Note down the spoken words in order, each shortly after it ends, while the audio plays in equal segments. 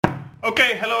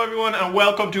Okay, hello everyone and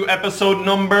welcome to episode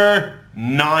number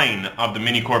 9 of the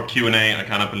MiniQ Q&A. I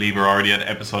cannot believe we're already at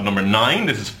episode number 9.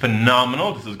 This is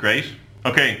phenomenal. This is great.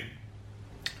 Okay,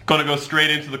 gonna go straight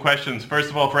into the questions. First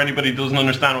of all, for anybody who doesn't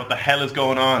understand what the hell is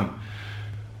going on,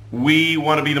 we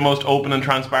want to be the most open and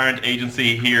transparent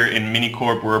agency here in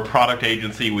MiniQ. We're a product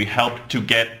agency. We help to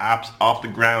get apps off the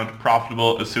ground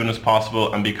profitable as soon as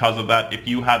possible, and because of that, if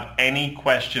you have any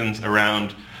questions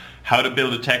around how to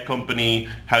build a tech company,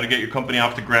 how to get your company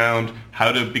off the ground,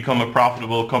 how to become a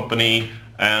profitable company,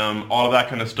 all of that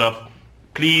kind of stuff,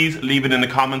 please leave it in the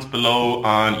comments below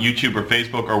on YouTube or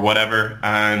Facebook or whatever,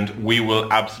 and we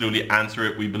will absolutely answer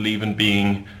it. We believe in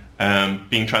being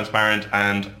transparent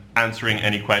and answering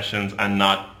any questions and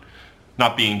not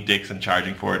being dicks and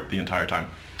charging for it the entire time.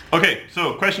 Okay,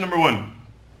 so question number 1.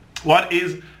 What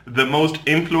is the most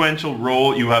influential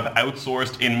role you have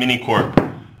outsourced in MiniQ?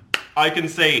 I can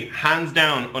say, hands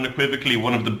down, unequivocally,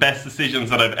 one of the best decisions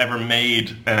that I've ever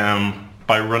made by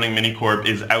running MiniQ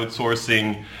is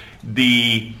outsourcing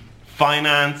the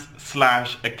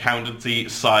finance/accountancy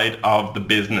side of the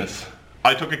business.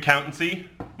 I took accountancy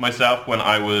myself when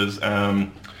I was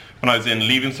in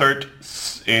Leaving Cert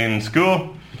in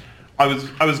school. I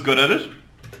was good at it.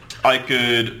 I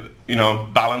could,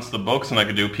 balance the books, and I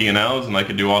could do P&Ls, and I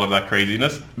could do all of that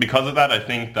craziness. Because of that, I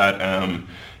think that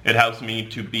it helps me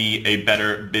to be a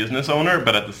better business owner,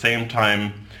 but at the same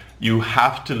time, you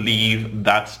have to leave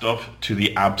that stuff to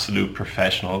the absolute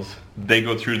professionals. They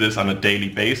go through this on a daily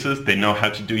basis. They know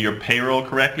how to do your payroll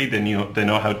correctly. They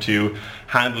know how to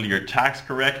handle your tax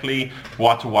correctly,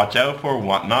 what to watch out for,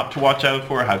 what not to watch out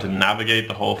for, how to navigate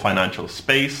the whole financial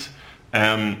space.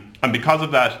 And because of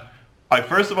that, I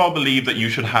first of all believe that you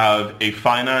should have a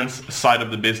finance side of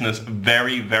the business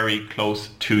very, very close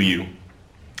to you.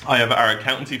 I have our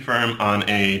accountancy firm on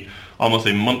almost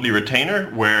a monthly retainer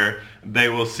where they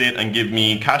will sit and give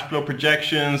me cash flow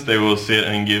projections. They will sit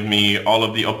and give me all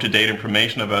of the up-to-date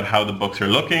information about how the books are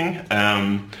looking,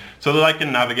 so that I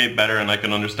can navigate better and I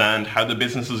can understand how the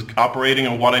business is operating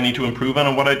and what I need to improve on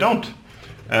and what I don't.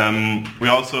 We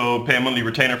also pay a monthly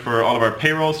retainer for all of our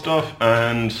payroll stuff,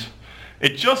 and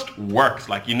it just works.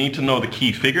 Like, you need to know the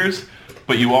key figures,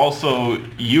 but you as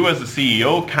the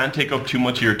CEO can't take up too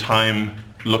much of your time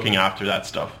looking after that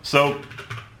stuff. So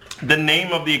the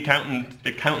name of the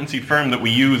accountancy firm that we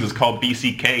use is called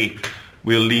BCK.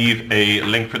 We'll leave a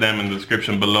link for them in the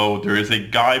description below. There is a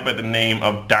guy by the name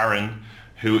of Darren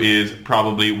who is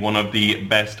probably one of the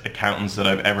best accountants that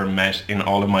I've ever met in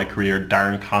all of my career.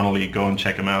 Darren Connolly, go and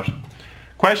check him out.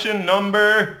 Question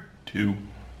number 2.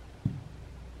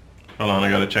 Hold on, I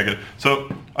gotta check it. So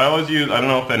I always use, I don't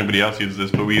know if anybody else uses this,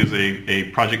 but we use a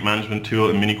project management tool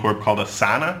in MiniQ called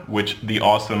Asana, which the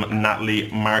awesome Natalie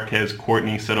Marquez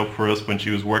Courtney set up for us when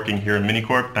she was working here in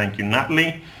MiniQ. Thank you,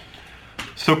 Natalie.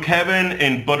 So Kevin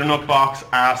in Butternut Box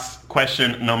asks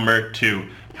question number 2.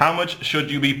 How much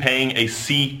should you be paying a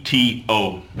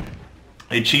CTO?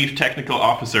 A Chief Technical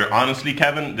Officer. Honestly,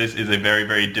 Kevin, this is a very,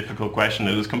 very difficult question.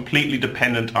 It is completely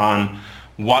dependent on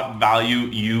what value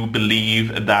you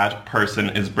believe that person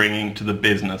is bringing to the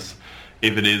business.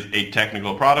 If it is a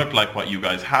technical product like what you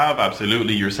guys have,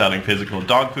 absolutely, you're selling physical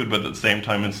dog food, but at the same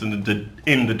time it's in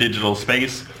the digital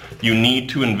space. You need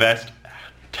to invest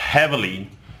heavily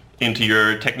into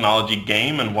your technology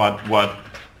game and what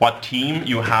team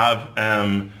you have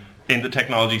in the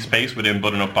technology space within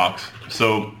Butternut Box.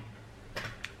 So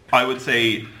I would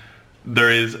say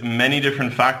there is many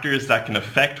different factors that can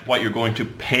affect what you're going to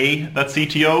pay that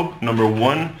CTO. Number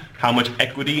 1, how much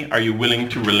equity are you willing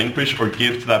to relinquish or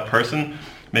give to that person?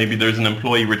 Maybe there's an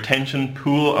employee retention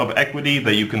pool of equity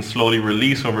that you can slowly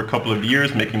release over a couple of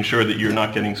years, making sure that you're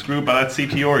not getting screwed by that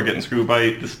CTO or getting screwed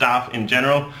by the staff in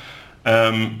general.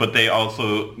 But they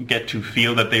also get to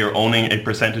feel that they are owning a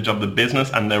percentage of the business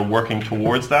and they're working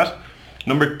towards that.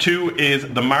 Number 2 is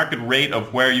the market rate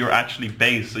of where you're actually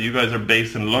based. So you guys are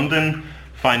based in London.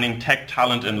 Finding tech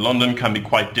talent in London can be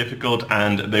quite difficult,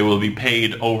 and they will be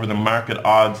paid over the market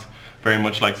odds, very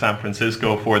much like San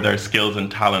Francisco, for their skills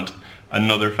and talent.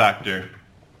 Another factor.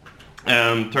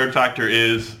 Third factor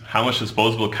is how much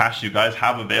disposable cash you guys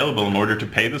have available in order to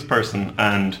pay this person,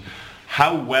 and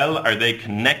how well are they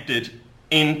connected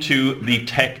into the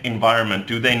tech environment?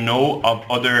 Do they know of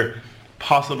other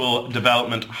possible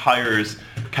development hires?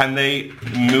 Can they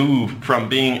move from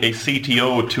being a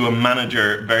CTO to a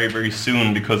manager very, very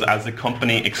soon? Because as the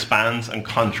company expands and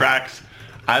contracts,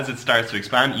 as it starts to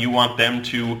expand, you want them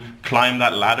to climb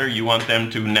that ladder. You want them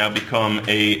to now become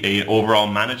a overall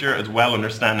manager as well,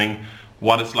 understanding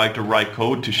what it's like to write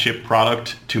code, to ship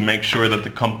product, to make sure that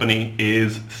the company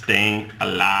is staying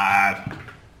alive.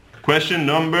 Question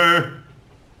number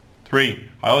 3.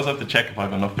 I always have to check if I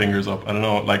have enough fingers up. I don't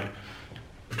know, like,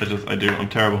 I do. I'm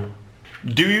terrible.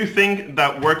 Do you think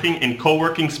that working in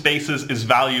co-working spaces is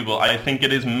valuable? I think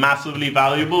it is massively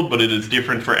valuable, but it is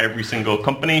different for every single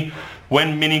company.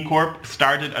 When MiniCorp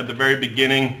started at the very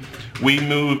beginning, we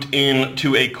moved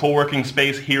into a co-working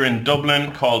space here in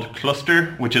Dublin called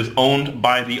Cluster, which is owned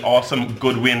by the awesome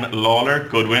Goodwin Lawler.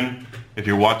 Goodwin, if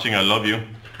you're watching, I love you.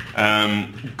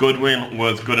 Goodwin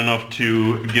was good enough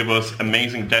to give us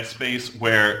amazing desk space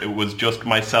where it was just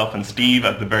myself and Steve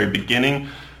at the very beginning.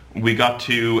 We got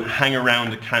to hang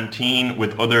around the canteen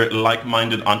with other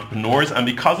like-minded entrepreneurs, and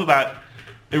because of that,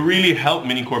 it really helped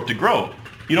MiniCorp to grow.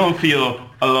 You don't feel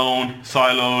alone,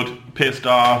 siloed, pissed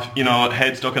off,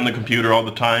 head stuck in the computer all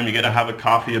the time. You get to have a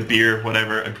coffee, a beer,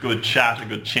 whatever, a good chat, a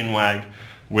good chinwag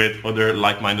with other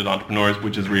like-minded entrepreneurs,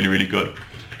 which is really, really good.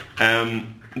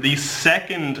 The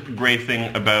second great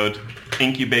thing about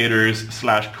incubators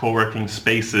 / co-working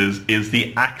spaces is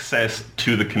the access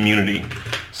to the community.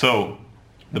 So,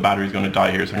 the battery's going to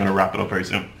die here, so I'm going to wrap it up very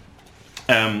soon.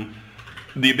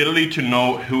 The ability to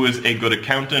know who is a good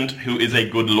accountant, who is a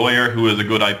good lawyer, who is a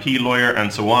good IP lawyer,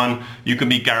 and so on. You can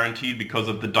be guaranteed, because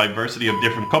of the diversity of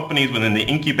different companies within the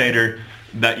incubator,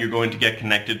 that you're going to get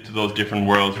connected to those different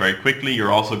worlds very quickly.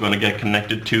 You're also going to get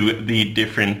connected to the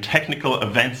different technical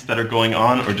events that are going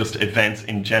on, or just events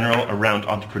in general around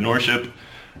entrepreneurship.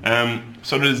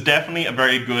 So it is definitely a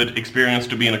very good experience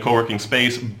to be in a co-working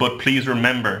space, but please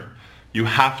remember, you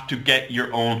have to get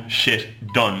your own shit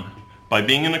done. By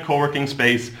being in a co-working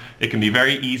space, it can be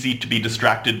very easy to be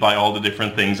distracted by all the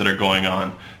different things that are going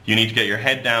on. You need to get your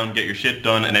head down, get your shit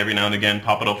done, and every now and again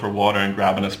pop it up for water and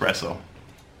grab an espresso.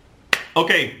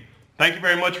 Okay, thank you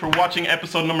very much for watching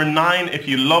episode number 9. If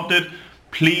you loved it,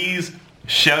 please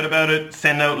shout about it,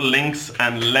 send out links,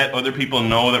 and let other people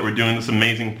know that we're doing this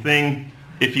amazing thing.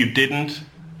 If you didn't,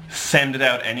 send it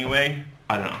out anyway.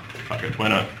 I don't know. Fuck it, why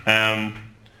not?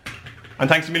 And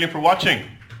thanks a million for watching.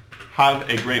 Have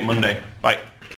a great Monday. Bye.